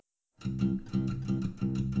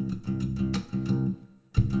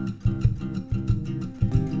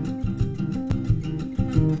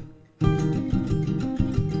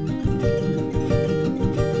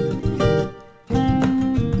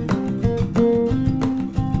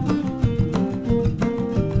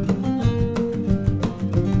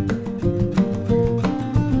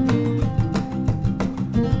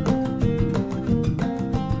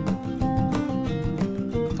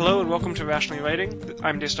to Rationally Writing.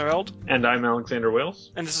 I'm Daystar Eld. And I'm Alexander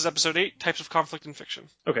Wales. And this is episode 8, Types of Conflict in Fiction.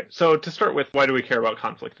 Okay, so to start with, why do we care about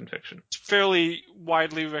conflict in fiction? It's fairly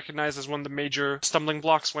widely recognized as one of the major stumbling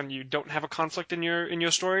blocks when you don't have a conflict in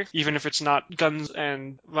your story, even if it's not guns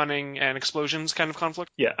and running and explosions kind of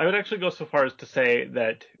conflict. Yeah, I would actually go so far as to say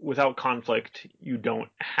that without conflict, you don't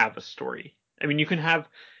have a story. I mean, you can have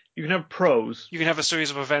prose. You can have a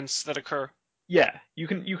series of events that occur. Yeah, you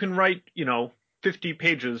can write, 50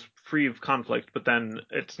 pages free of conflict, but then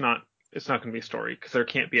it's not going to be a story because there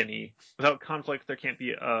can't be any without conflict. There can't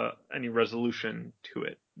be any resolution to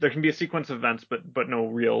it. There can be a sequence of events, but no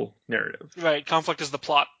real narrative. Right, conflict is the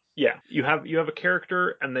plot. Yeah, you have a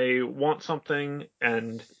character and they want something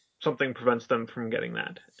and something prevents them from getting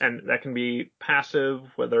that, and that can be passive,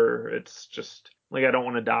 whether it's just like I don't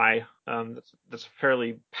want to die. That's a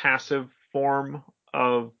fairly passive form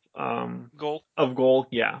of goal,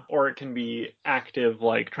 yeah, or it can be active,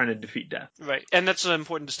 like trying to defeat death. Right, and that's an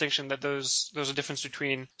important distinction, that there's a difference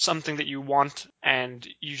between something that you want and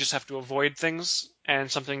you just have to avoid things,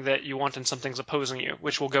 and something that you want and something's opposing you,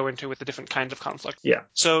 which we'll go into with the different kinds of conflict. Yeah.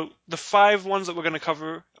 So the 5 ones that we're going to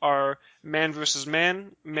cover are man versus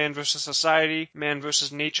man, man versus society, man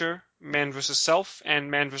versus nature, man versus self,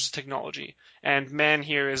 and man versus technology. And man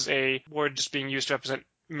here is a word just being used to represent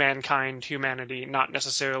mankind, humanity, not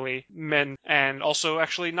necessarily men, and also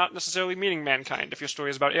actually not necessarily meaning mankind. If your story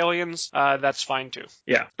is about aliens, that's fine too.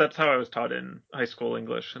 Yeah, that's how I was taught in high school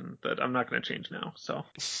English, and that I'm not going to change now. So,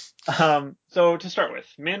 so to start with,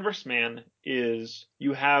 man versus man is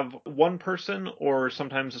you have one person or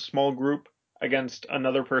sometimes a small group against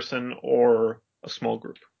another person or a small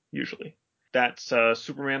group, usually. That's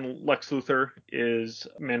Superman Lex Luthor is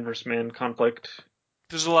man versus man conflict.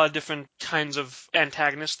 There's a lot of different kinds of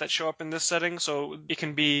antagonists that show up in this setting, so it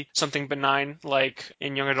can be something benign, like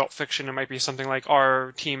in young adult fiction, it might be something like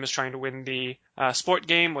our team is trying to win the sport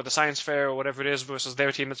game or the science fair or whatever it is versus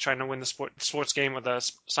their team that's trying to win the sports game or the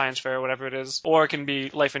science fair or whatever it is. Or it can be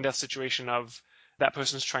life and death situation of that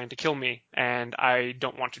person's trying to kill me and I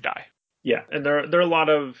don't want to die. Yeah, and there are a lot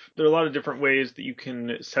of different ways that you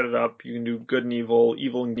can set it up. You can do good and evil,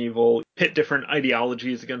 evil and evil, pit different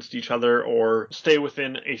ideologies against each other, or stay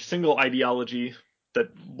within a single ideology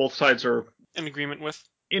that both sides are in agreement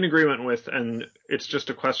with, and it's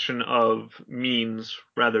just a question of means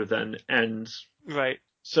rather than ends. Right.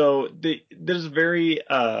 So there's a very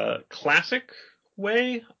classic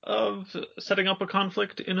way of setting up a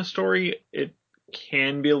conflict in a story. It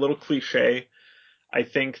can be a little cliche. I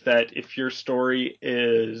think that if your story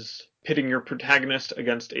is pitting your protagonist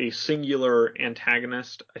against a singular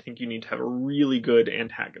antagonist, I think you need to have a really good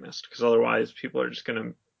antagonist, because otherwise people are just going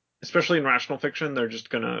to, especially in rational fiction, they're just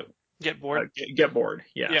going to get bored. Get bored,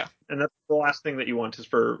 yeah. And that's the last thing that you want, is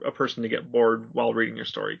for a person to get bored while reading your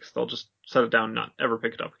story, because they'll just set it down and not ever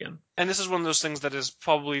pick it up again. And this is one of those things that is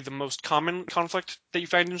probably the most common conflict that you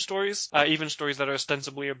find in stories. Even stories that are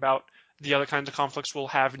ostensibly about the other kinds of conflicts will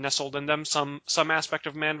have nestled in them some aspect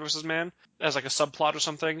of man versus man as like a subplot or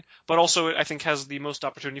something, but also I think has the most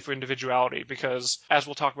opportunity for individuality, because as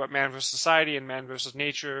we'll talk about man versus society and man versus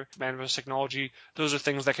nature, man versus technology, those are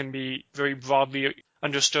things that can be very broadly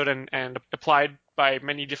understood and applied by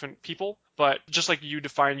many different people. But just like you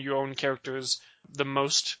define your own characters the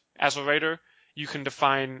most as a writer, you can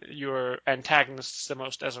define your antagonists the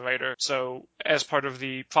most as a writer. So as part of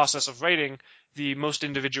the process of writing, the most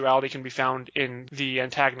individuality can be found in the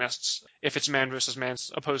antagonists, if it's man versus man,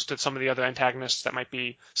 opposed to some of the other antagonists that might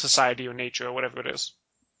be society or nature or whatever it is.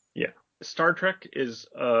 Yeah. Star Trek is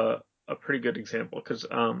a pretty good example, because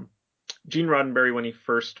Gene Roddenberry, when he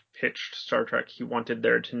first pitched Star Trek, he wanted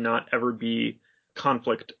there to not ever be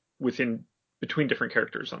conflict between different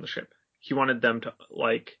characters on the ship. He wanted them to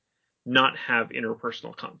not have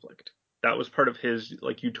interpersonal conflict. That was part of his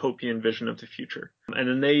utopian vision of the future. And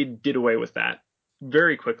then they did away with that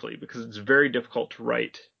very quickly, because it's very difficult to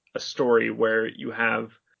write a story where you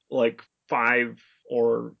have 5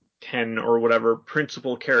 or 10 or whatever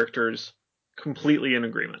principal characters completely in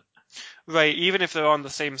agreement. Right, even if they're on the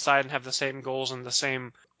same side and have the same goals and the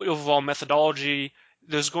same overall methodology,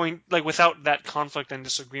 there's without that conflict and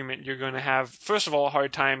disagreement, you're going to have, first of all, a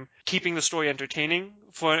hard time keeping the story entertaining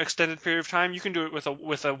for an extended period of time. You can do it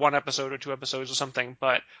with a 1 episode or 2 episodes or something,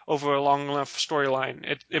 but over a long enough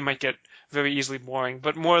storyline, it might get very easily boring.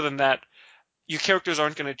 But more than that, your characters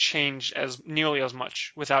aren't going to change as nearly as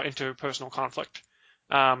much without interpersonal conflict.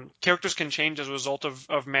 Characters can change as a result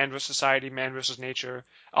of man versus society, man versus nature,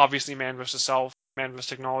 obviously man versus self, man versus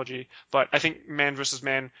technology, but I think man versus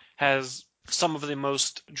man has some of the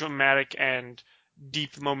most dramatic and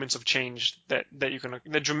deep moments of change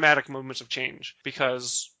the dramatic moments of change,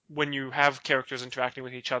 because when you have characters interacting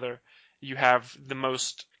with each other, you have the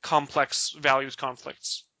most complex values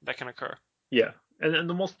conflicts that can occur. Yeah, and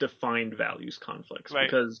the most defined values conflicts, Right.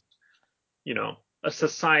 because a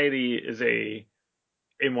society is a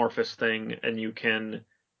amorphous thing, and you can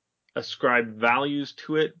ascribe values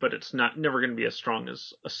to it, but it's not never going to be as strong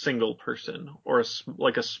as a single person or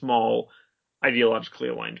like a small ideologically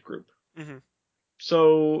aligned group. Hmm.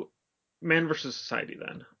 So, man versus society,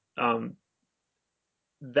 then.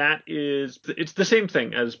 It's the same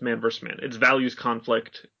thing as man versus man. It's values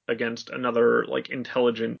conflict against another like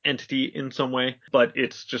intelligent entity in some way, but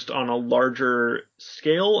it's just on a larger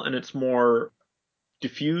scale and it's more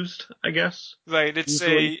diffused, I guess. Right.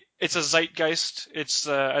 Usually. It's a zeitgeist. It's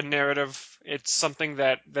a narrative. It's something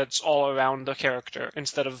that's all around the character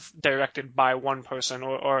instead of directed by one person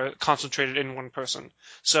or concentrated in one person.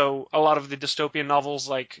 So a lot of the dystopian novels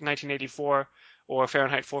like 1984 or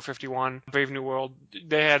Fahrenheit 451, Brave New World,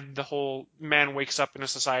 they had the whole man wakes up in a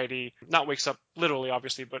society, not wakes up literally,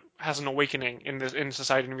 obviously, but has an awakening in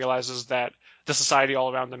society and realizes that the society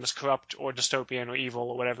all around them is corrupt or dystopian or evil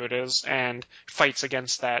or whatever it is, and fights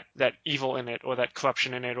against that evil in it or that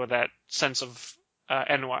corruption in it or that sense of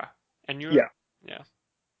ennui. Ennui? Yeah. Yeah.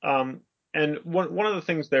 Um, and one of the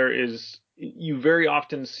things there is you very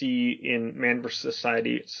often see in Man vs.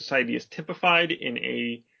 Society, society is typified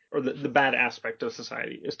in or the bad aspect of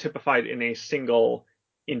society is typified in a single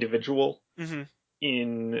individual. Hmm.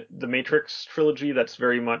 In the Matrix trilogy, that's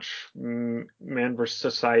very much Man vs.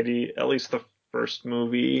 Society, at least the first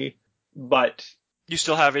movie. But You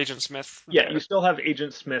still have Agent Smith yeah, you there. still have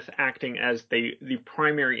Agent Smith acting as the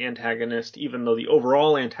primary antagonist, even though the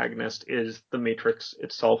overall antagonist is the Matrix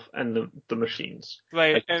itself and the machines as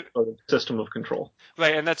Right, a sort of system of control.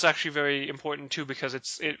 right, and that's actually very important too because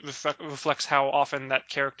reflects how often that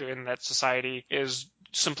character in that society is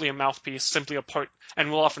simply a mouthpiece, simply a part,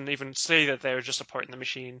 and will often even say that they're just a part in the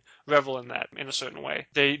machine, revel in that in a certain way.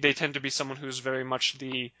 They tend to be someone who's very much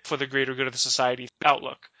the for the greater good of the society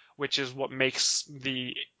outlook, which is what makes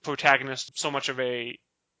the protagonist so much of a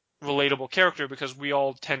relatable character because we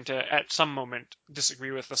all tend to, at some moment,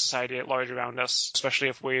 disagree with the society at large around us, especially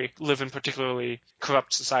if we live in particularly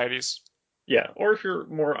corrupt societies. Yeah, or if you're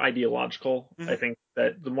more ideological, I Hmm. think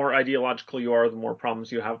that the more ideological you are, the more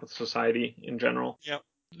problems you have with society in general. Yeah.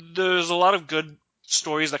 There's a lot of good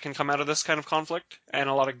stories that can come out of this kind of conflict, and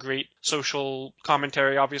a lot of great social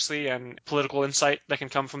commentary, obviously, and political insight that can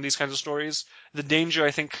come from these kinds of stories. The danger,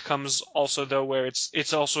 I think, comes also though where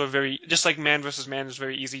it's also a very just like Man versus Man is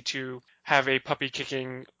very easy to have a puppy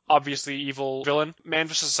kicking obviously evil villain. Man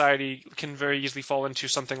vs. Society can very easily fall into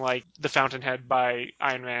something like The Fountainhead by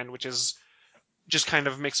Ayn Rand, which is just kind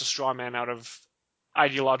of makes a straw man out of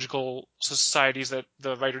ideological societies that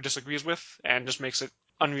the writer disagrees with and just makes it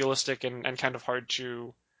unrealistic and kind of hard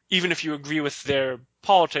to even if you agree with their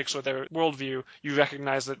politics or their worldview, you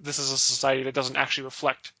recognize that this is a society that doesn't actually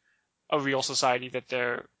reflect a real society that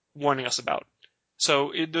they're warning us about.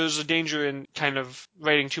 So there's a danger in kind of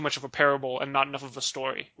writing too much of a parable and not enough of a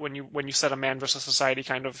story when you set a man versus society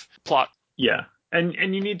kind of plot. Yeah, and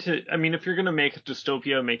you need to. I mean, if you're going to make a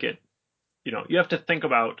dystopia, make it. You have to think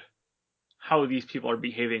about how these people are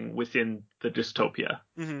behaving within the dystopia.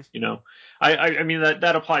 Hmm. You know, I mean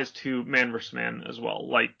that applies to Man vs. Man as well.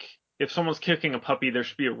 Like if someone's kicking a puppy, there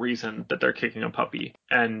should be a reason that they're kicking a puppy.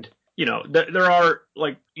 And there are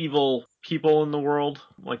like evil people in the world.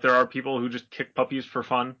 Like there are people who just kick puppies for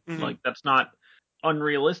fun. Hmm. Like that's not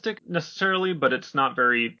unrealistic necessarily, but it's not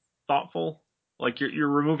very thoughtful. Like you're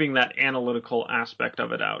removing that analytical aspect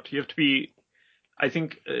of it out. You have to be, I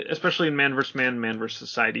think, especially in Man vs. Man, Man vs.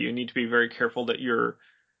 Society, you need to be very careful that you're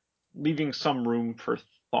leaving some room for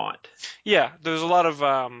thought. Yeah, there's a lot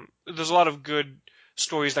of good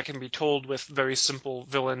stories that can be told with very simple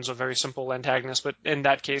villains or very simple antagonists, but in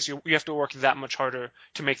that case, you have to work that much harder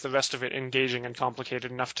to make the rest of it engaging and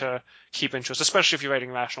complicated enough to keep interest, especially if you're writing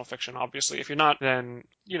rational fiction, obviously. If you're not, then,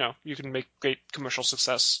 you can make great commercial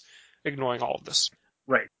success ignoring all of this.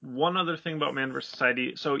 Right. One other thing about Man vs.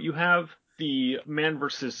 Society. So you have the Man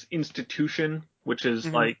versus Institution, which is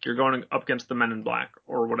Hmm. like you're going up against the Men in Black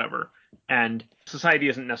or whatever, and society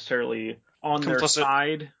isn't necessarily on their Complicit.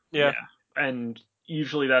 side. Yeah. Yeah, and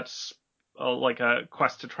usually that's like a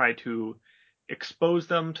quest to try to expose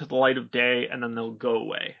them to the light of day, and then they'll go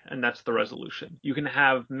away, and that's the resolution. You can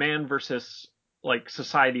have Man versus like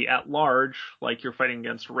society at large, like you're fighting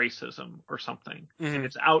against racism or something, and Hmm.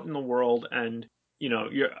 it's out in the world, and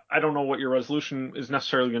I don't know what your resolution is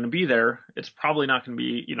necessarily going to be there. It's probably not going to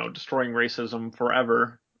be, destroying racism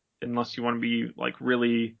forever. unless you want to be like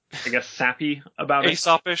really, I guess, sappy about it.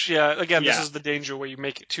 Aesopish, yeah. Again, this Yeah, is the danger where you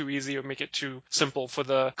make it too easy or make it too simple for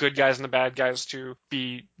the good guys and the bad guys to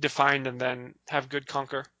be defined and then have good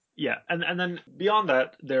conquer. yeah, and then beyond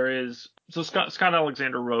that, there is so Scott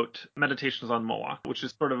Alexander wrote Meditations on Moa, which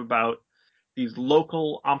is sort of about these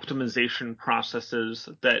local optimization processes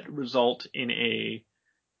that result in a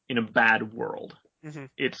bad world. Hmm.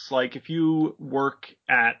 It's like if you work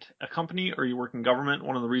at a company or you work in government,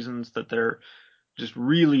 one of the reasons that they're just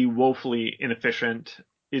really woefully inefficient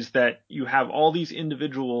is that you have all these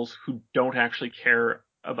individuals who don't actually care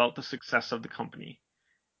about the success of the company,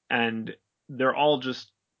 and they're all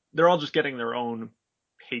just they're all just getting their own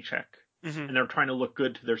paycheck, Hmm. and they're trying to look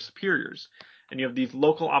good to their superiors. And you have these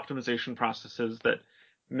local optimization processes that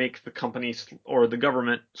make the company or the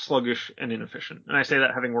government sluggish and inefficient. And I say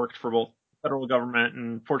that having worked for both federal government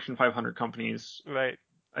and Fortune 500 companies. Right.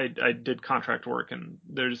 I did contract work, and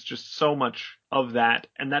there's just so much of that,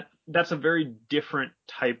 and that's a very different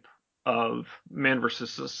type of man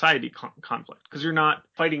versus society conflict, because you're not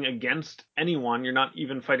fighting against anyone, you're not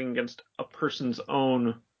even fighting against a person's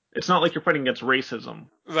own. It's not like you're fighting against racism.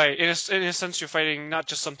 Right. In a sense, you're fighting not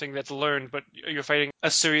just something that's learned, but you're fighting a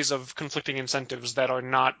series of conflicting incentives that are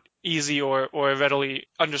not easy or readily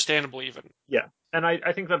understandable even. Yeah, and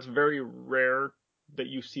I think that's very rare that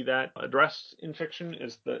you see that addressed in fiction,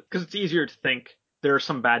 is that because it's easier to think there are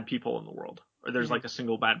some bad people in the world, or there's Hmm. like a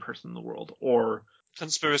single bad person in the world, or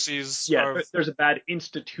Conspiracies yeah, are there's a bad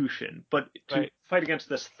institution, but to right. fight against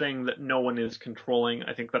this thing that no one is controlling,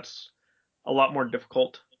 I think that's a lot more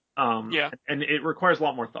difficult. Yeah. And it requires a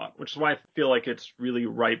lot more thought, which is why I feel like it's really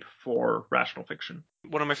ripe for rational fiction.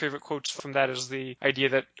 One of my favorite quotes from that is the idea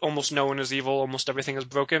that almost no one is evil, almost everything is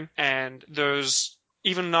broken. And there's,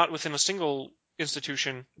 even not within a single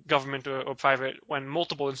institution, government or private, when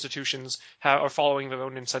multiple institutions are following their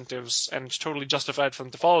own incentives, and it's totally justified for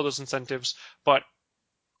them to follow those incentives, but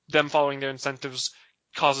them following their incentives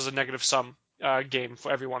causes a negative sum game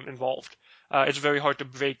for everyone involved. It's very hard to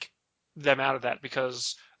break them out of that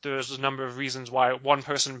because there's a number of reasons why one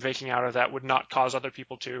person breaking out of that would not cause other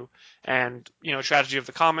people to. And, tragedy of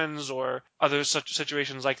the commons or other such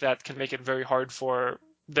situations like that can make it very hard for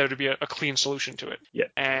there to be a clean solution to it. Yeah,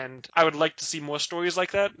 And I would like to see more stories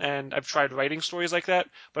like that, and I've tried writing stories like that,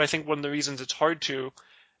 but I think one of the reasons it's hard to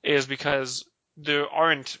is because there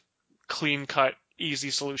aren't clean cut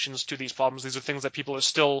easy solutions to these problems. These are things that people are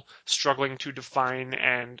still struggling to define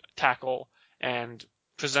and tackle and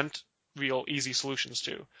present real easy solutions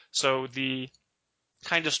to. So the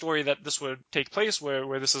kind of story that this would take place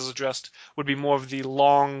where this is addressed would be more of the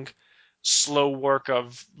long, slow work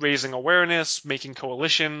of raising awareness, making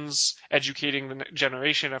coalitions, educating the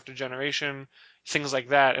generation after generation, things like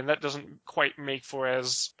that. And that doesn't quite make for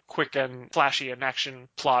as quick and flashy an action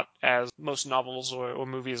plot as most novels or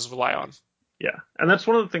movies rely on. yeah, and that's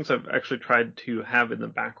one of the things I've actually tried to have in the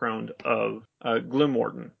background of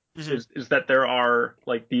Glimwarden, Hmm. is that there are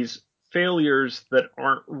like these failures that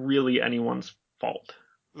aren't really anyone's fault.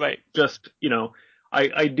 Right. Just,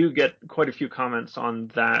 I do get quite a few comments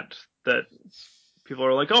on that people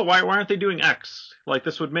are like, oh, why aren't they doing X? Like,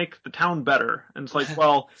 this would make the town better. And it's like,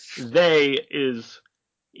 well, they is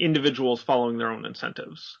individuals following their own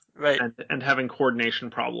incentives Right. and having coordination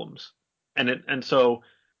problems. And so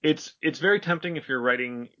it's very tempting if you're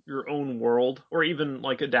writing your own world or even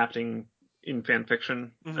like adapting in fan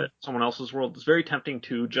fiction Hmm. someone else's world. It's very tempting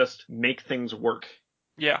to just make things work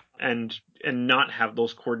Yeah. and not have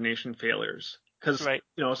those coordination failures, because Right.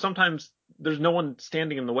 sometimes there's no one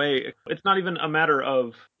standing in the way. It's not even a matter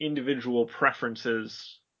of individual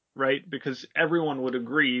preferences, right? Because everyone would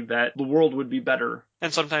agree that the world would be better.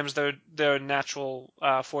 And sometimes there are natural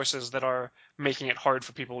forces that are making it hard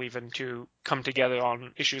for people even to come together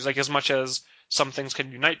on issues. Like as much as some things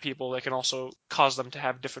can unite people, they can also cause them to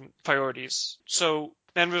have different priorities. So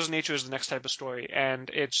Man vs. Nature is the next type of story, and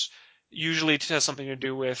it's usually it has something to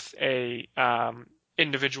do with a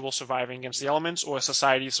individual surviving against the elements or a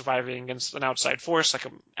society surviving against an outside force like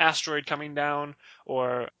an asteroid coming down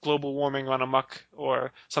or global warming on amok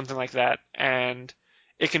or something like that. And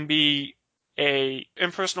it can be a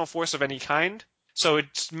impersonal force of any kind. So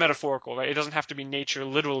it's metaphorical, right? It doesn't have to be nature,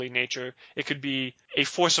 literally nature. It could be a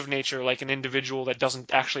force of nature, like an individual that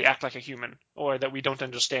doesn't actually act like a human, or that we don't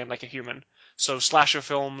understand like a human. So slasher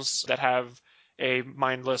films that have a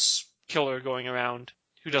mindless killer going around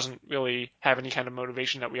who doesn't really have any kind of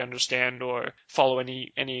motivation that we understand or follow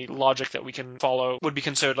any logic that we can follow would be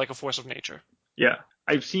considered like a force of nature. Yeah,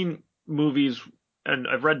 I've seen movies and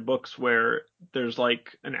I've read books where there's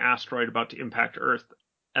like an asteroid about to impact Earth,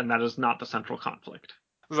 and that is not the central conflict.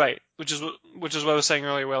 Right, which is what I was saying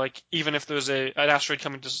earlier, where like even if there's an asteroid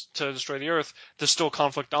coming to destroy the Earth, there's still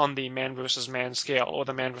conflict on the man versus man scale or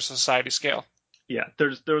the man versus society scale. Yeah,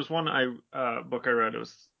 there was one book I read. It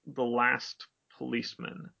was The Last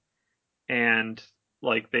Policeman, and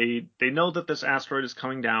like they know that this asteroid is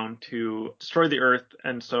coming down to destroy the Earth,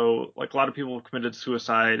 and so like a lot of people have committed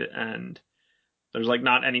suicide, and there's like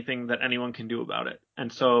not anything that anyone can do about it,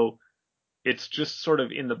 and so it's just sort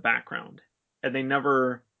of in the background, and they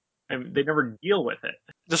never deal with it.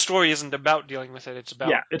 The story isn't about dealing with it; it's Yeah,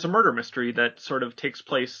 about it's a murder mystery that sort of takes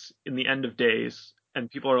place in the end of days, and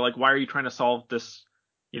people are like, why are you trying to solve this?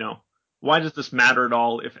 You know, why does this matter at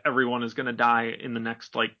all if everyone is going to die in the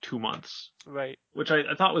next like 2 months? right, Which I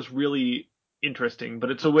thought was really interesting,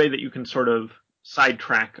 but it's a way that you can sort of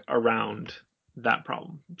sidetrack around that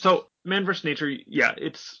problem. So, man versus nature, yeah,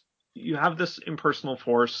 it's you have this impersonal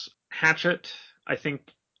force. Hatchet, I think,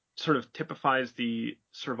 sort of typifies the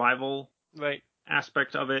survival right,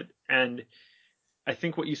 aspect of it, and I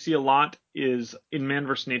think what you see a lot is in Man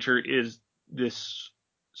vs. Nature is this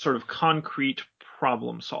sort of concrete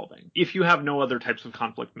problem solving. If you have no other types of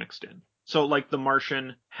conflict mixed in. So like The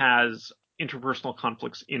Martian has interpersonal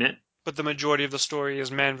conflicts in it. but the majority of the story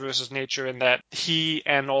is man versus nature, in that he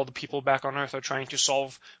and all the people back on Earth are trying to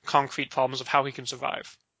solve concrete problems of how he can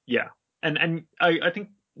survive. Yeah. And I think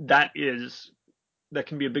that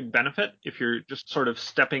can be a big benefit if you're just sort of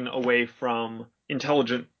stepping away from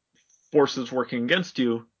intelligent forces working against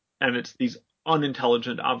you, and it's these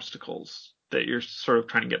unintelligent obstacles that you're sort of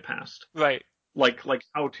trying to get past. Right, Like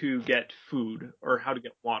how to get food or how to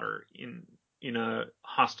get water in a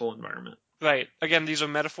hostile environment. right. Again, these are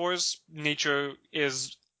metaphors. Nature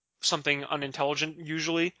is something unintelligent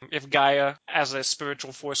usually. If Gaia, as a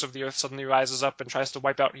spiritual force of the Earth, suddenly rises up and tries to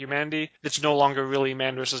wipe out humanity, it's no longer really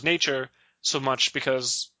man versus nature so much,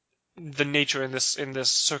 because the nature in this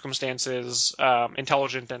circumstance is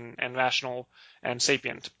intelligent and rational and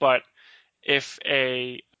sapient. But if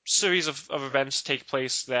a series of events take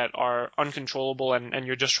place that are uncontrollable, and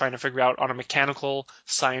you're just trying to figure out on a mechanical,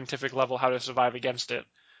 scientific level how to survive against it,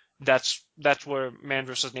 that's where man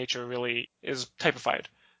versus nature really is typified.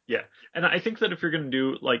 Yeah. And I think that if you're going to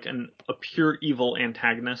do like a pure evil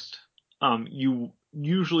antagonist, you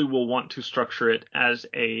usually will want to structure it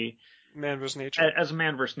Man versus nature. as a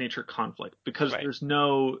man versus nature conflict, because Right. there's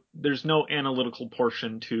no analytical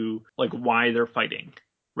portion to like why they're fighting,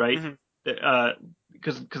 right? Hmm.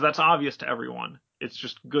 Because that's obvious to everyone. It's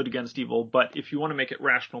just good against evil. But if you want to make it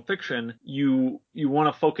rational fiction, you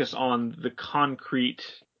want to focus on the concrete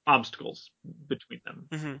obstacles between them.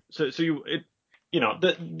 Hmm. So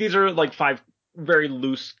these are like five very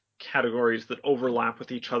loose categories that overlap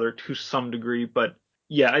with each other to some degree, but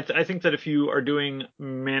yeah, I think that if you are doing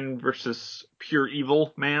man versus pure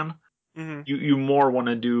evil man, Hmm. you more want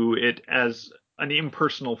to do it as an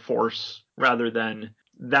impersonal force rather than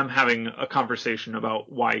them having a conversation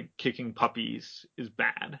about why kicking puppies is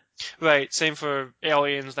bad. Right. Same for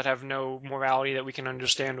aliens that have no morality that we can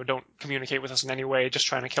understand or don't communicate with us in any way, just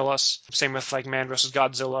trying to kill us. Same with like man versus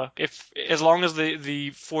Godzilla. If as long as the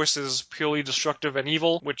force is purely destructive and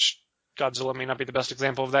evil, which Godzilla may not be the best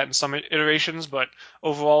example of that in some iterations, but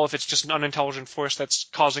overall, if it's just an unintelligent force that's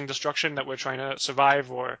causing destruction that we're trying to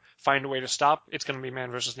survive or find a way to stop, it's going to be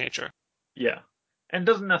man versus nature. Yeah. And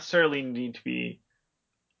it doesn't necessarily need to be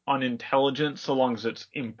unintelligent so long as it's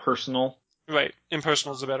impersonal. Right.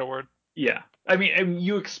 Impersonal is a better word. Yeah. I mean,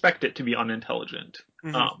 you expect it to be unintelligent.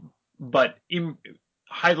 Hmm. But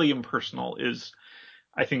highly impersonal is,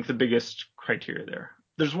 I think, the biggest criteria there.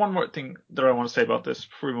 There's one more thing that I want to say about this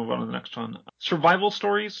before we move on to the next one. Survival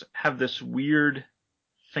stories have this weird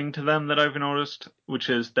thing to them that I've noticed, which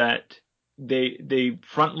is that they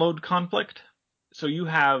front load conflict. So you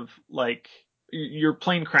have like your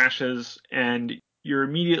plane crashes and your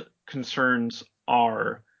immediate concerns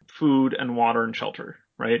are food and water and shelter,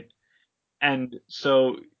 right? And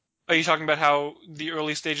so Are you talking about how the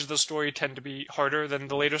early stages of the story tend to be harder than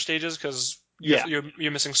the later stages because you're yeah, you're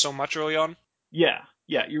you're missing so much early on? yeah,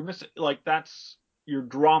 you're missing like that's your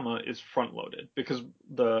drama is front loaded because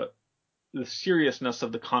the seriousness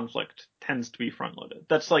of the conflict tends to be front loaded.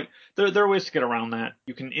 That's like there are ways to get around that.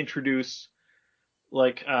 You can introduce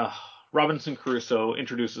like Robinson Crusoe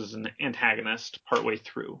introduces an antagonist partway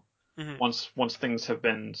through. Hmm. Once things have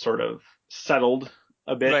been sort of settled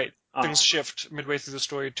a bit. Right. Things shift midway through the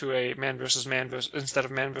story to a man versus man instead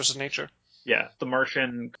of man versus nature. Yeah, the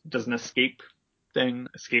Martian does an escape from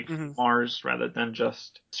Hmm. Mars rather than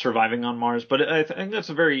just surviving on Mars. But I think that's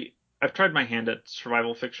I've tried my hand at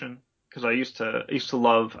survival fiction because I used to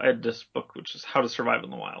love. I had this book which is How to Survive in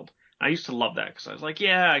the Wild. I used to love that because I was like,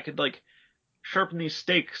 yeah, I could like sharpen these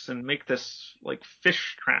stakes and make this like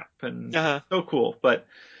fish trap and Uh-huh. so cool. But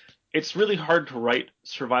it's really hard to write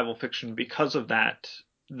survival fiction because of that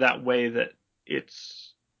way that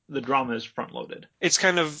it's the drama is front loaded. It's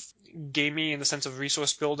kind of gamey in the sense of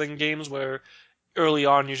resource building games where early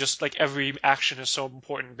on you just like every action is so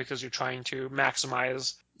important because you're trying to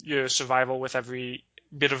maximize your survival with every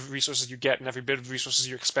bit of resources you get and every bit of resources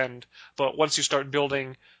you expend. But once you start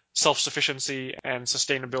building self-sufficiency and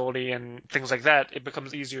sustainability and things like that, it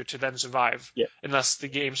becomes easier to then survive. Yeah. Unless the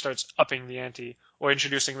game starts upping the ante or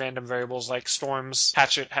introducing random variables like storms.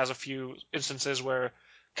 Hatchet has a few instances where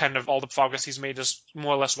kind of all the progress he's made is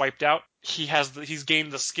more or less wiped out. He's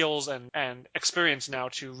gained the skills and experience now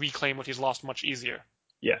to reclaim what he's lost much easier.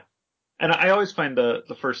 Yeah. And I always find the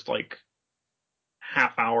first like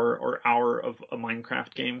half hour or hour of a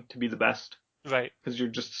Minecraft game to be the best Right. because you're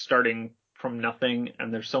just starting from nothing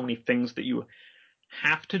and there's so many things that you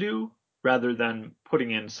have to do rather than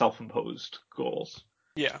putting in self-imposed goals.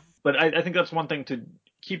 Yeah. But I think that's one thing to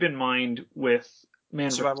keep in mind with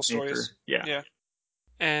Man Survival vs. Nature. stories. Yeah. Yeah.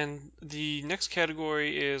 And the next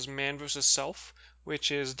category is man versus self,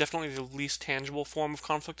 which is definitely the least tangible form of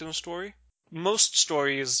conflict in a story. Most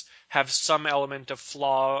stories have some element of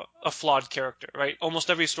a flawed character, right? Almost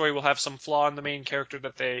every story will have some flaw in the main character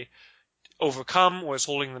that they overcome or is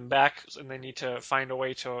holding them back, and they need to find a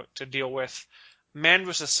way to deal with. Man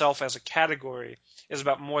versus self as a category is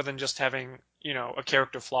about more than just having, a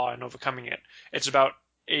character flaw and overcoming it. It's about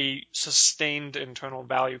a sustained internal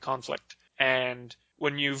value conflict. And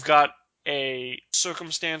when you've got a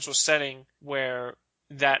circumstance or setting where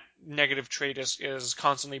that negative trait is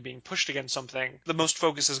constantly being pushed against something, the most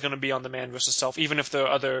focus is going to be on the man versus self, even if there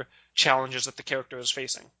are other challenges that the character is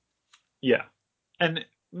facing. Yeah. And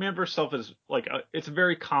Man vs. Self is like it's a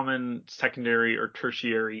very common secondary or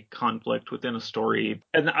tertiary conflict within a story,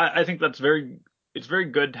 and I think it's very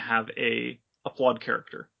good to have a flawed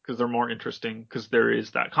character because they're more interesting because there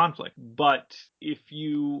is that conflict. But if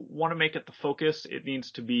you want to make it the focus, it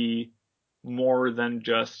needs to be more than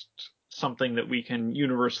just something that we can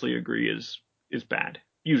universally agree is bad.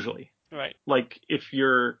 Usually, Right. like if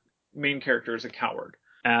your main character is a coward,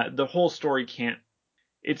 the whole story can't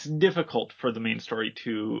it's difficult for the main story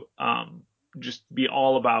to just be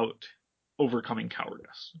all about overcoming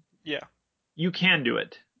cowardice. Yeah. You can do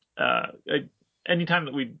it. Anytime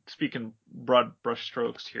that we speak in broad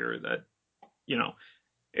brushstrokes here, that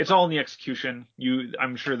it's all in the execution.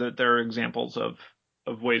 I'm sure that there are examples of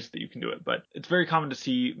ways that you can do it, but it's very common to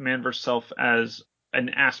see man versus self as an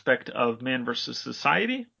aspect of man versus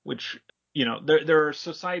society, which there are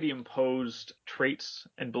society imposed traits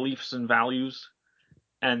and beliefs and values,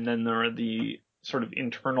 and then there are the sort of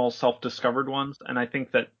internal self-discovered ones, and I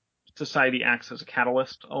think that society acts as a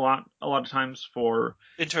catalyst a lot of times for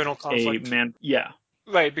Internal a conflict. man. Yeah.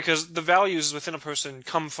 Right, because the values within a person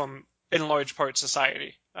come from, in large part,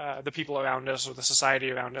 society, the people around us, or the society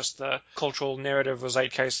around us, the cultural narrative or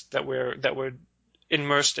zeitgeist that we're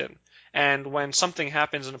immersed in. And when something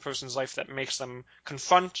happens in a person's life that makes them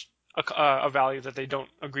confront a value that they don't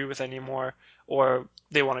agree with anymore, or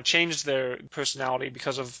they want to change their personality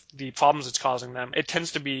because of the problems it's causing them, it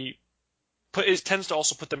tends to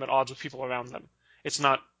also put them at odds with people around them. It's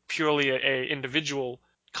not purely a individual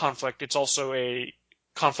conflict. It's also a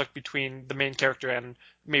conflict between the main character and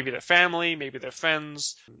maybe their family, maybe their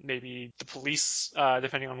friends, maybe the police,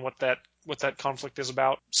 depending on what that conflict is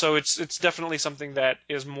about. So it's definitely something that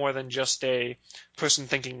is more than just a person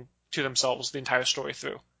thinking to themselves the entire story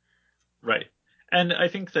through. Right. And I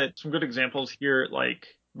think that some good examples here, like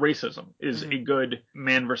racism, is Mm-hmm. a good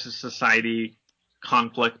man versus society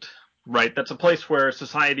conflict. Right. That's a place where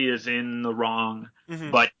society is in the wrong,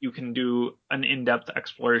 Mm-hmm. but you can do an in-depth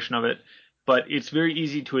exploration of it. But it's very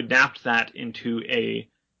easy to adapt that into a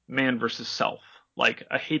man versus self, like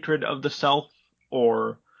a hatred of the self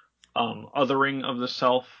or othering of the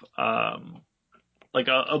self, like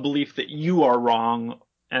a belief that you are wrong,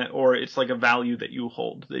 or it's like a value that you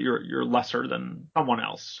hold that you're lesser than someone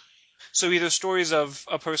else. So either stories of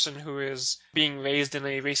a person who is being raised in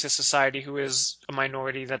a racist society who is a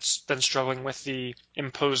minority that's then struggling with the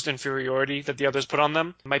imposed inferiority that the others put on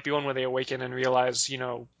them. Might be one where they awaken and realize,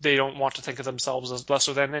 they don't want to think of themselves as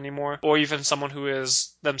lesser than anymore. Or even someone who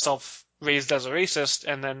is themselves raised as a racist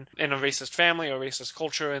and then in a racist family or racist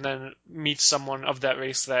culture and then meets someone of that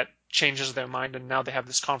race that changes their mind and now they have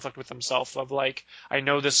this conflict with themselves of like, I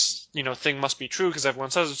know this, thing must be true because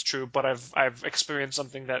everyone says it's true, but I've experienced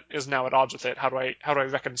something that is now at odds with it. How do I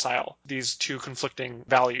reconcile these two conflicting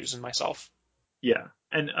values in myself? Yeah,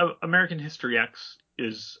 and American History X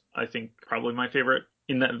is, I think, probably my favorite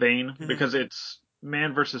in that vein Mm-hmm. because it's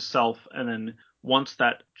man versus self, and then once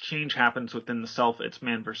that change happens within the self, it's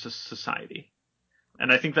man versus society.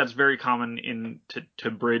 And I think that's very common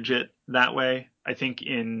to bridge it that way. I think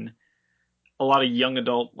in a lot of young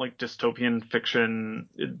adult like dystopian fiction,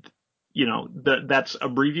 that's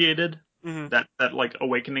abbreviated. Hmm. That like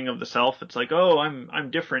awakening of the self. It's like, oh,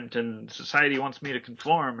 I'm different, and society wants me to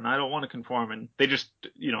conform, and I don't want to conform, and they just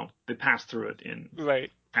they pass through it in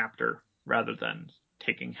Right. chapter rather than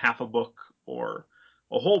taking half a book or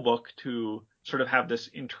a whole book to sort of have this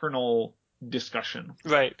internal discussion.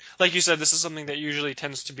 Right. Like you said, this is something that usually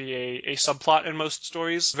tends to be a subplot in most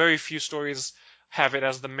stories. Very few stories have it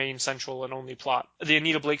as the main central and only plot. The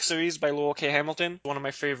Anita Blake series by Laurell K. Hamilton, one of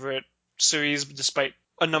my favorite series, despite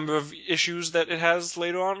a number of issues that it has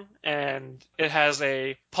later on, and it has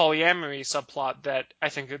a polyamory subplot that I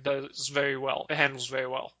think it does very well. It handles very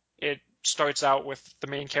well. It starts out with the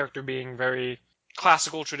main character being very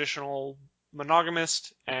classical, traditional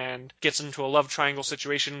monogamist and gets into a love triangle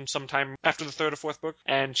situation sometime after the third or fourth book,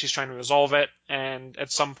 and she's trying to resolve it, and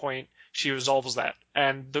at some point she resolves that.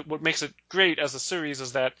 And what makes it great as a series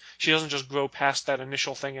is that she doesn't just grow past that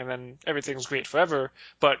initial thing and then everything's great forever,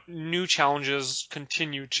 but new challenges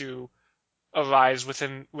continue to arise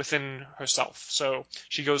within herself. So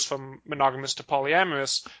she goes from monogamous to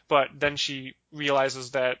polyamorous, but then she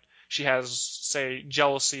realizes that she has, say,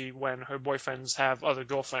 jealousy when her boyfriends have other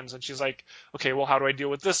girlfriends, and she's like, okay, well, how do I deal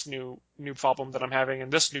with this new problem that I'm having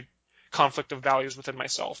and this new conflict of values within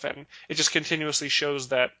myself? And it just continuously shows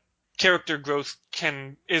that character growth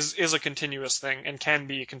is a continuous thing and can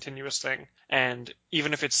be a continuous thing, and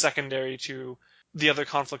even if it's secondary to the other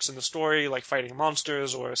conflicts in the story, like fighting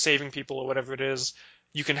monsters or saving people or whatever it is,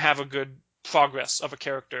 you can have a good progress of a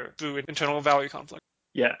character through internal value conflict.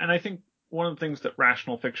 Yeah, and I think one of the things that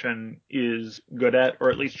rational fiction is good at, or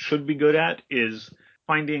at least should be good at, is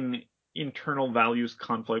finding internal values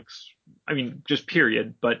conflicts. I mean, just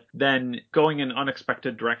period, but then going in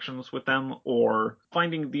unexpected directions with them, or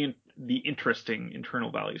finding the interesting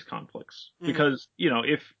internal values conflicts. Mm-hmm. Because,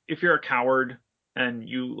 if you're a coward and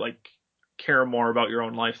you like care more about your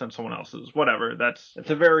own life than someone else's, whatever, it's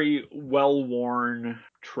a very well-worn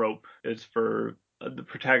trope, is for the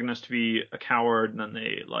protagonist to be a coward and then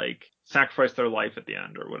they like sacrifice their life at the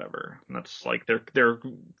end or whatever. And that's like they're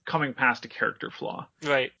coming past a character flaw.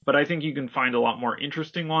 Right. But I think you can find a lot more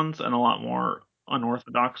interesting ones and a lot more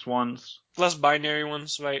unorthodox ones. Less binary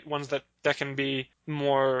ones, right? Ones that can be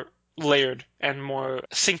more layered and more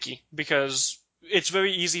thinky, because it's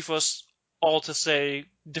very easy for us all to say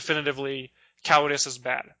definitively cowardice is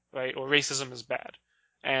bad, right? Or racism is bad.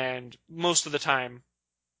 And most of the time,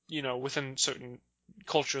 within certain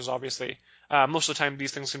cultures, obviously, most of the time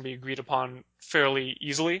these things can be agreed upon fairly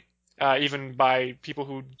easily, even by people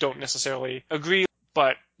who don't necessarily agree.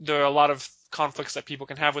 But there are a lot of conflicts that people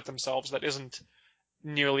can have with themselves that isn't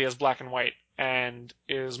nearly as black and white and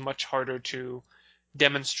is much harder to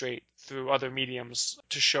demonstrate through other mediums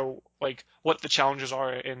to show like what the challenges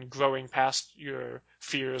are in growing past your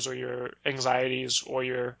fears or your anxieties or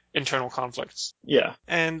your internal conflicts. Yeah.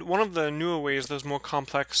 And one of the newer ways those more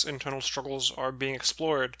complex internal struggles are being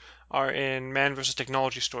explored are in man versus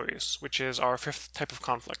technology stories, which is our fifth type of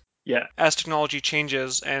conflict. Yeah. As technology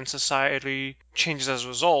changes and society changes as a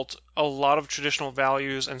result, a lot of traditional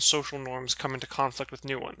values and social norms come into conflict with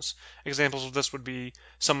new ones. Examples of this would be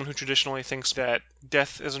someone who traditionally thinks that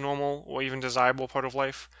death is a normal or even desirable part of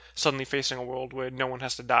life, suddenly facing a world where no one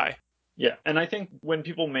has to die. Yeah. And I think when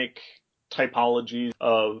people make typologies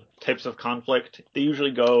of types of conflict, they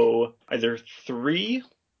usually go either 3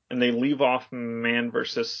 and they leave off man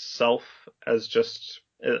versus self as just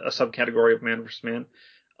a subcategory of man versus man.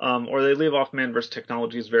 Or they leave off man versus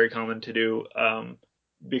technology, is very common to do,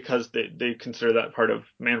 because they consider that part of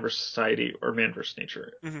man versus society or man versus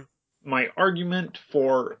nature. Mm-hmm. My argument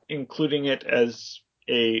for including it as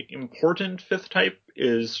a important fifth type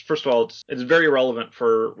is, first of all, it's very relevant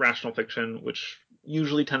for rational fiction, which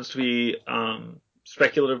usually tends to be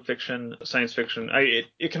speculative fiction, science fiction.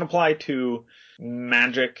 It can apply to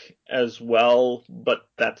magic as well, but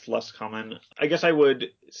that's less common. I guess I would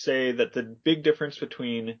say that the big difference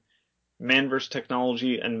between man versus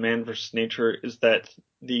technology and man versus nature is that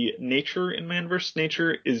the nature in man versus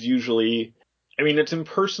nature is usually, I mean, it's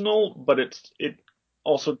impersonal, but it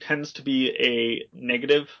also tends to be a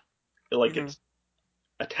negative, like Mm-hmm. it's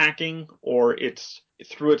attacking, or it's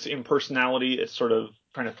through its impersonality, it's sort of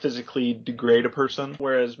trying to physically degrade a person,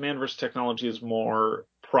 whereas man versus technology is more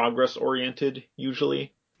progress oriented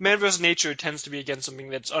usually. Man vs. nature tends to be against something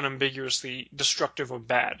that's unambiguously destructive or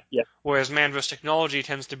bad. Yeah. Whereas man vs. technology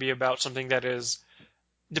tends to be about something that is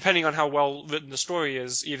depending on how well written the story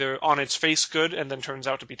is, either on its face good and then turns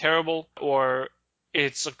out to be terrible, or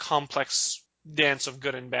it's a complex dance of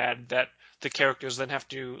good and bad that the characters then have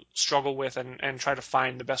to struggle with and try to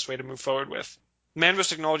find the best way to move forward with. Man vs.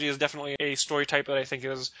 Technology is definitely a story type that I think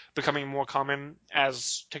is becoming more common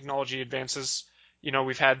as technology advances.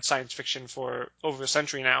 We've had science fiction for over a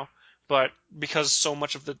century now, but because so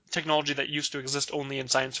much of the technology that used to exist only in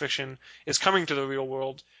science fiction is coming to the real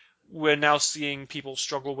world, we're now seeing people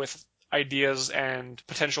struggle with ideas and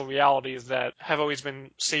potential realities that have always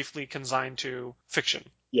been safely consigned to fiction.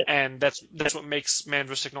 Yeah. And that's what makes Man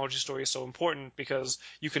vs. Technology stories so important, because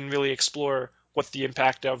you can really explore what the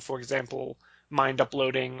impact of, for example, mind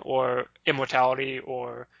uploading or immortality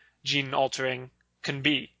or gene altering can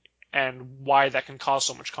be, and why that can cause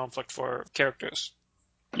so much conflict for characters.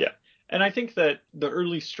 Yeah. And I think that the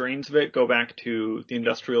early strains of it go back to the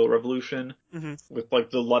Industrial Revolution Mm-hmm. with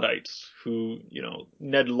like the Luddites who,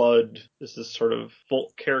 Ned Ludd is this sort of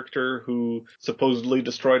folk character who supposedly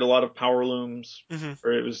destroyed a lot of power looms. Mm-hmm.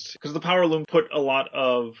 Or it was because the power loom put a lot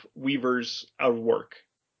of weavers out of work.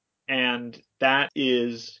 And that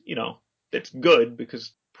is, it's good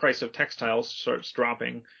because price of textiles starts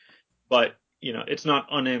dropping, but it's not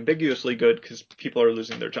unambiguously good because people are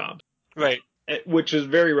losing their jobs. Right. Which is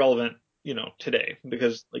very relevant, today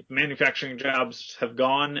because like manufacturing jobs have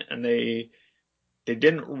gone and they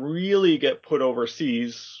didn't really get put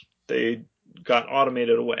overseas. They got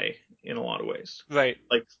automated away in a lot of ways. Right.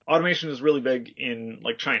 Like automation is really big in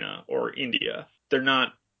like China or India. They're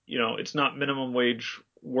not, it's not minimum wage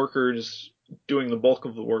workers doing the bulk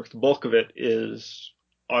of the work. The bulk of it is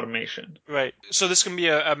automation. Right. So this can be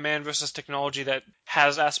a man versus technology that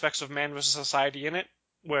has aspects of man versus society in it,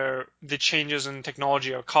 where the changes in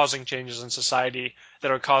technology are causing changes in society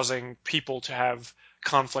that are causing people to have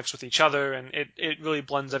conflicts with each other, and it really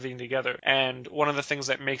blends everything together. And one of the things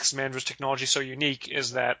that makes man versus technology so unique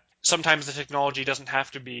is that sometimes the technology doesn't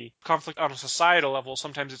have to be conflict on a societal level,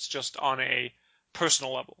 sometimes it's just on a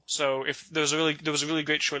personal level. So if there was a really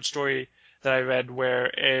great short story that I read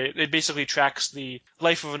where it basically tracks the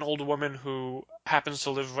life of an older woman who happens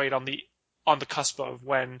to live right on the cusp of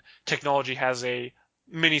when technology has a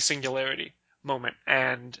mini singularity moment,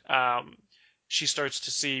 and she starts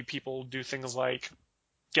to see people do things like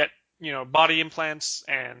get body implants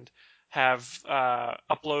and have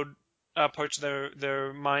upload parts of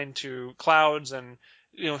their mind to clouds, and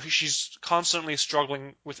she's constantly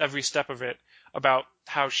struggling with every step of it about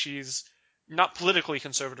how she's not politically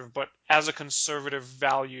conservative, but as a conservative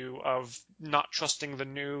value of not trusting the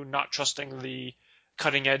new, not trusting the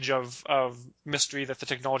cutting edge of mystery that the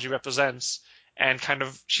technology represents, and kind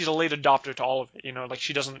of she's a late adopter to all of it. Like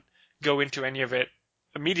she doesn't go into any of it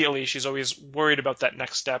immediately. She's always worried about that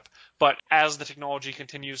next step. But as the technology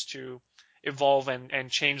continues to evolve and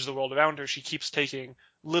change the world around her, she keeps taking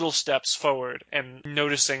little steps forward and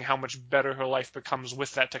noticing how much better her life becomes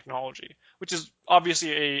with that technology, which is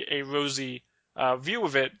obviously a rosy view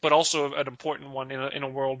of it, but also an important one in a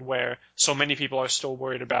world where so many people are still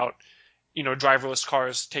worried about, driverless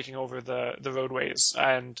cars taking over the roadways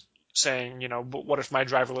and saying, but what if my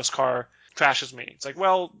driverless car crashes me? It's like,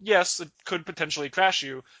 well, yes, it could potentially crash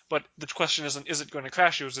you, but the question isn't, is it going to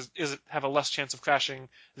crash you? Is it have a less chance of crashing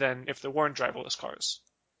than if there weren't driverless cars?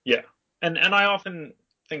 Yeah. And I often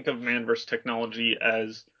think of man versus technology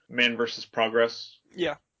as man versus progress,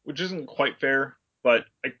 Yeah. which isn't quite fair, but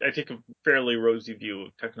I take a fairly rosy view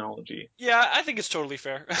of technology. Yeah, I think it's totally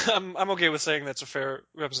fair. I'm okay with saying that's a fair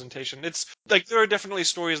representation. It's like there are definitely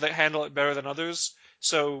stories that handle it better than others.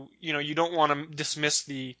 So, you don't want to dismiss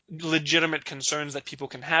the legitimate concerns that people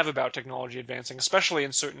can have about technology advancing, especially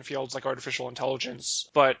in certain fields like artificial intelligence.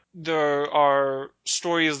 But there are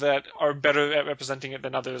stories that are better at representing it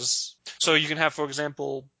than others. So you can have, for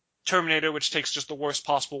example, Terminator, which takes just the worst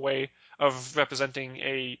possible way of representing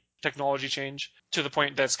a technology change to the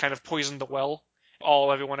point that's kind of poisoned the well.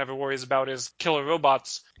 All everyone ever worries about is killer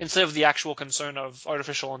robots instead of the actual concern of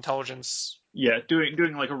artificial intelligence Yeah,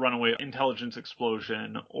 doing like a runaway intelligence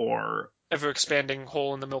explosion or ever expanding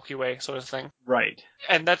hole in the Milky Way sort of thing. right.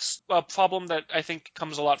 And that's a problem that I think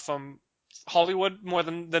comes a lot from Hollywood more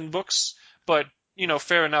than books, but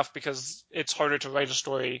fair enough because it's harder to write a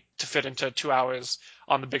story to fit into 2 hours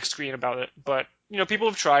on the big screen about it. But people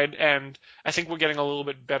have tried, and I think we're getting a little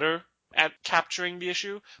bit better at capturing the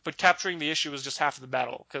issue, but capturing the issue is just half of the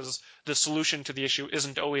battle because the solution to the issue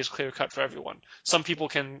isn't always clear cut for everyone. Some people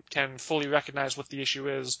can fully recognize what the issue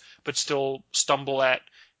is, but still stumble at,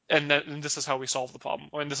 and this is how we solve the problem,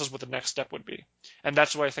 and this is what the next step would be. And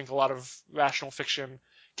that's why I think a lot of rational fiction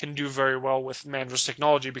can do very well with man versus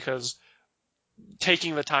technology, because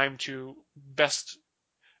taking the time to best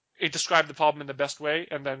describe the problem in the best way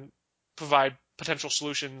and then provide potential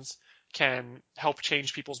solutions can help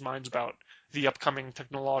change people's minds about the upcoming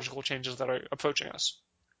technological changes that are approaching us.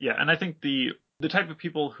 Yeah, and I think the type of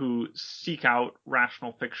people who seek out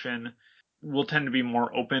rational fiction will tend to be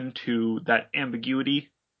more open to that ambiguity,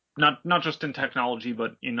 not just in technology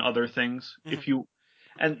but in other things. Mm-hmm. If you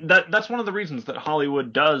and that's one of the reasons that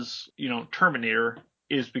Hollywood does, Terminator,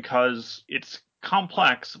 is because it's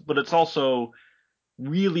complex, but it's also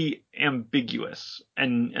really ambiguous,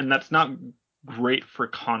 and that's not great for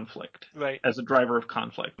conflict. Right. As a driver of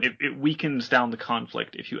conflict, it weakens down the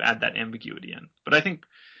conflict if you add that ambiguity in. But I think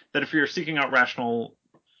that if you're seeking out rational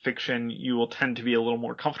fiction, you will tend to be a little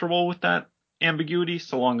more comfortable with that ambiguity,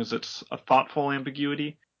 so long as it's a thoughtful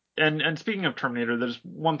ambiguity. And speaking of Terminator, there's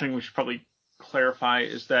one thing we should probably clarify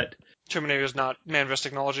is that Terminator is not man versus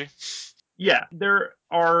technology. yeah, there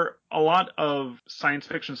are a lot of science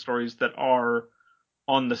fiction stories that are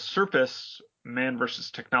on the surface man versus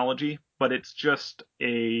technology, but it's just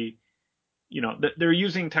they're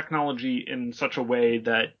using technology in such a way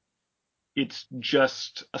that it's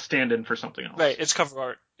just a stand-in for something else. Right, it's cover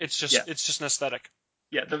art. It's just an aesthetic.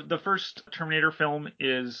 Yeah, the first Terminator film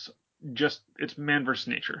it's man versus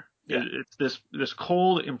nature. Yeah. It's this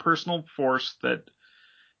cold, impersonal force that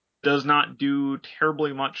does not do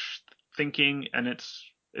terribly much thinking, and it's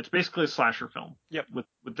basically a slasher film. Yep.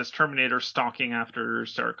 With this Terminator stalking after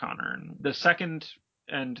Sarah Connor. And the second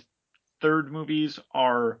and third movies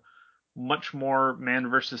are much more man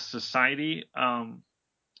versus society.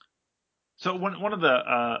 So one of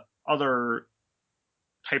the other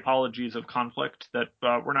typologies of conflict that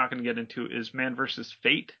we're not going to get into is man versus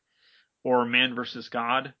fate or man versus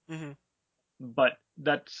God. Mm-hmm. But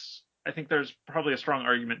I think there's probably a strong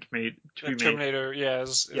argument to be made. Terminator,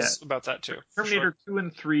 is about that too. Terminator 2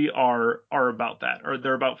 and 3 are about that, or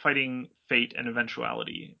they're about fighting fate and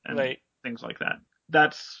eventuality and things like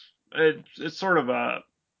that. It's sort of a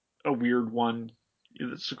weird one.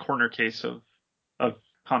 It's a corner case of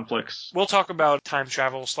conflicts. We'll talk about time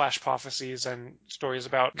travel / prophecies and stories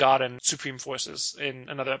about God and supreme forces in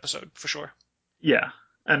another episode for sure. Yeah.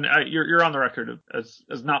 And you're on the record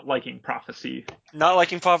as not liking prophecy. Not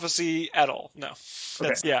liking prophecy at all. No.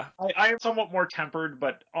 Okay. Yeah. I am somewhat more tempered,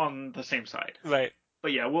 but on the same side. Right.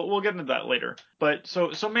 But yeah, we'll get into that later. But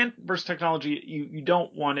so man versus technology, you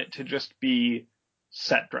don't want it to just be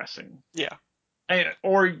set dressing. Yeah.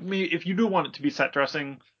 Or if you do want it to be set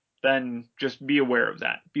dressing, then just be aware of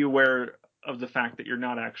that. Be aware of the fact that you're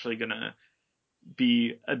not actually going to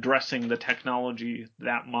be addressing the technology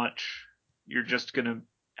that much. You're just going to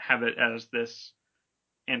have it as this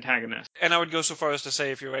antagonist. And I would go so far as to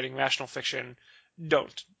say, if you're writing rational fiction,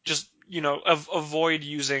 don't. Just, avoid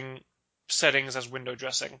using settings as window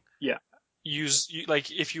dressing. Yeah.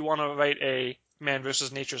 If you want to write a man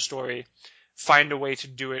versus nature story, find a way to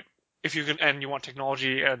do it. If you can, and you want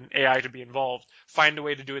technology and AI to be involved, find a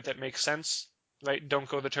way to do it that makes sense, right? Don't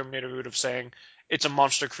go the Terminator route of saying it's a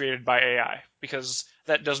monster created by AI, because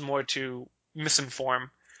that does more to misinform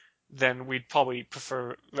than we'd probably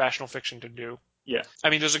prefer rational fiction to do. Yeah. I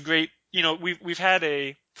mean, there's a great, we've had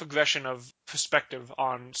a progression of perspective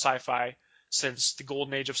on sci-fi since the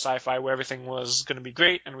golden age of sci-fi, where everything was going to be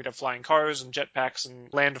great and we'd have flying cars and jetpacks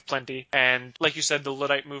and land of plenty. And like you said, the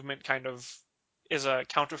Luddite movement kind of is a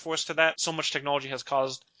counterforce to that. So much technology has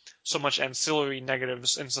caused so much ancillary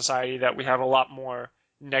negatives in society that we have a lot more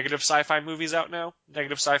negative sci-fi movies out now,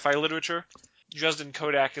 negative sci-fi literature. Dresden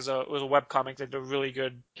Kodak was a webcomic that did a really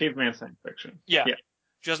good caveman science fiction. Yeah.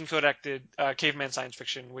 Dresden Kodak did Caveman Science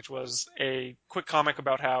Fiction, which was a quick comic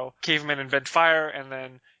about how cavemen invent fire, and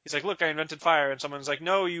then he's like, look, I invented fire, and someone's like,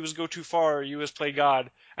 no, you go too far, you play God.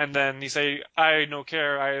 And then he say, I no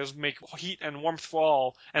care, I make heat and warmth for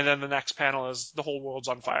all, and then the next panel is the whole world's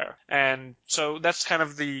on fire. And so that's kind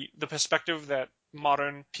of the perspective that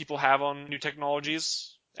modern people have on new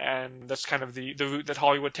technologies, and that's kind of the route that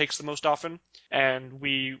Hollywood takes the most often. And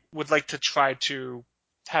we would like to try to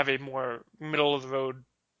have a more middle-of-the-road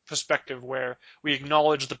perspective where we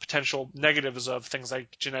acknowledge the potential negatives of things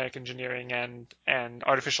like genetic engineering and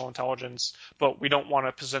artificial intelligence, but we don't want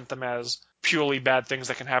to present them as purely bad things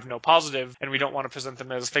that can have no positive, and we don't want to present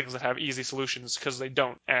them as things that have easy solutions, because they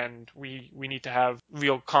don't, and we need to have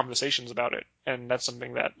real conversations about it, and that's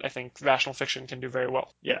something that I think rational fiction can do very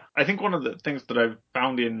well. Yeah, I think one of the things that I've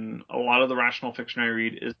found in a lot of the rational fiction I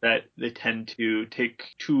read is that they tend to take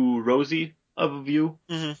too rosy of a view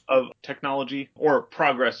of technology or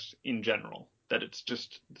progress in general, that it's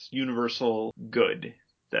just this universal good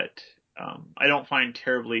that I don't find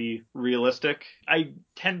terribly realistic. I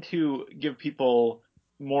tend to give people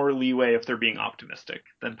more leeway if they're being optimistic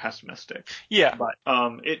than pessimistic. Yeah. But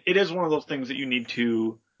it is one of those things that you need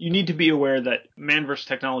to be aware that man versus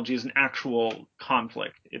technology is an actual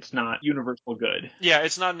conflict. It's not universal good. Yeah,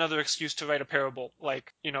 it's not another excuse to write a parable,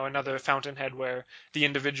 like, another Fountainhead where the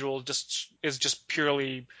individual is just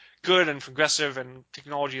purely good and progressive and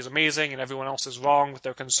technology is amazing and everyone else is wrong with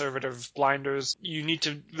their conservative blinders. You need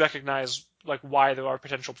to recognize like why there are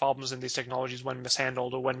potential problems in these technologies when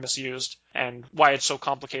mishandled or when misused, and why it's so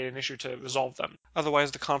complicated an issue to resolve them.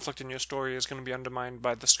 Otherwise, the conflict in your story is going to be undermined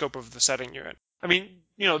by the scope of the setting you're in. I mean,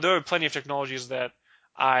 there are plenty of technologies that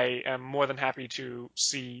I am more than happy to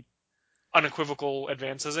see unequivocal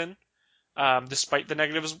advances in, despite the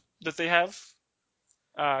negatives that they have.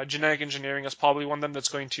 Genetic engineering is probably one of them that's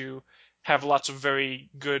going to have lots of very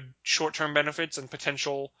good short-term benefits and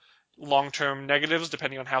potential long-term negatives,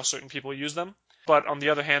 depending on how certain people use them. But on the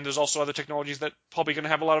other hand, there's also other technologies that probably going to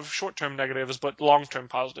have a lot of short-term negatives, but long-term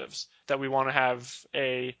positives that we want to have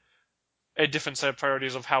a different set of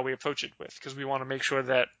priorities of how we approach it with, because we want to make sure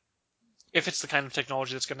that if it's the kind of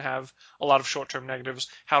technology that's going to have a lot of short-term negatives,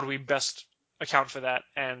 how do we best account for that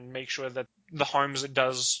and make sure that the harms it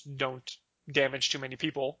does don't damage too many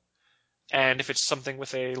people? And if it's something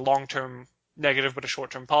with a long-term negative but a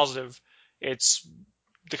short-term positive, it's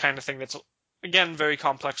the kind of thing that's, again, very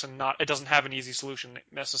complex and it doesn't have an easy solution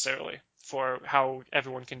necessarily for how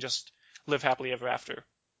everyone can just live happily ever after.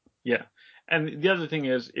 Yeah. And the other thing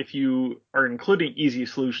is, if you are including easy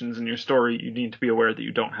solutions in your story, you need to be aware that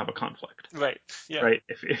you don't have a conflict. Right. Yeah. Right?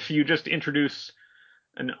 If you just introduce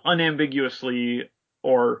an unambiguously,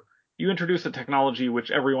 or you introduce a technology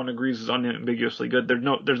which everyone agrees is unambiguously good,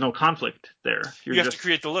 there's no conflict there. You have to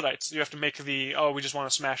create the Luddites. You have to make we just want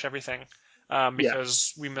to smash everything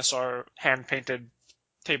because we miss our hand-painted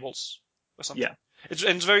tables or something. Yeah.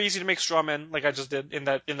 It's very easy to make straw men, like I just did in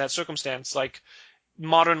that circumstance. Like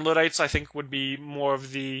modern Luddites, I think, would be more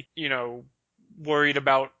of the worried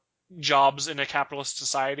about jobs in a capitalist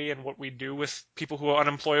society and what we do with people who are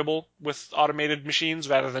unemployable with automated machines,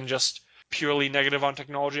 rather than just purely negative on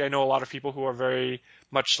technology. I know a lot of people who are very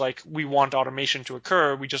much like, we want automation to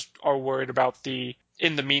occur, we just are worried about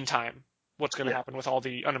in the meantime, what's going to happen with all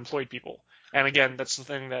the unemployed people. And again, that's the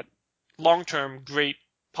thing that long-term, great,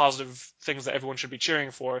 positive things that everyone should be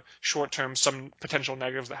cheering for, short-term, some potential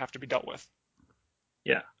negatives that have to be dealt with.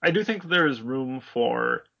 Yeah, I do think there is room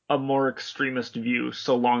for a more extremist view,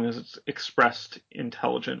 so long as it's expressed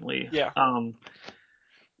intelligently. Yeah.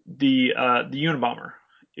 The Unabomber.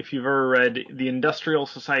 If you've ever read The Industrial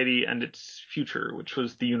Society and Its Future, which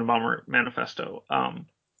was the Unabomber Manifesto,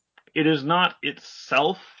 it is not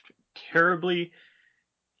itself terribly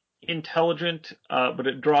intelligent, but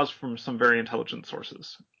it draws from some very intelligent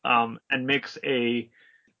sources, and makes a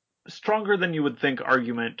stronger than you would think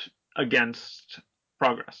argument against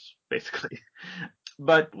progress, basically.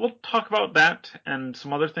 But we'll talk about that and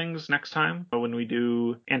some other things next time when we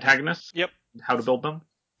do antagonists. Yep. How to build them.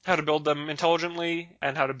 How to build them intelligently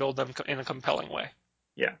and how to build them in a compelling way.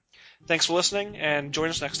 Yeah. Thanks for listening, and join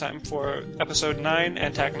us next time for episode 9,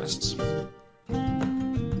 Antagonists.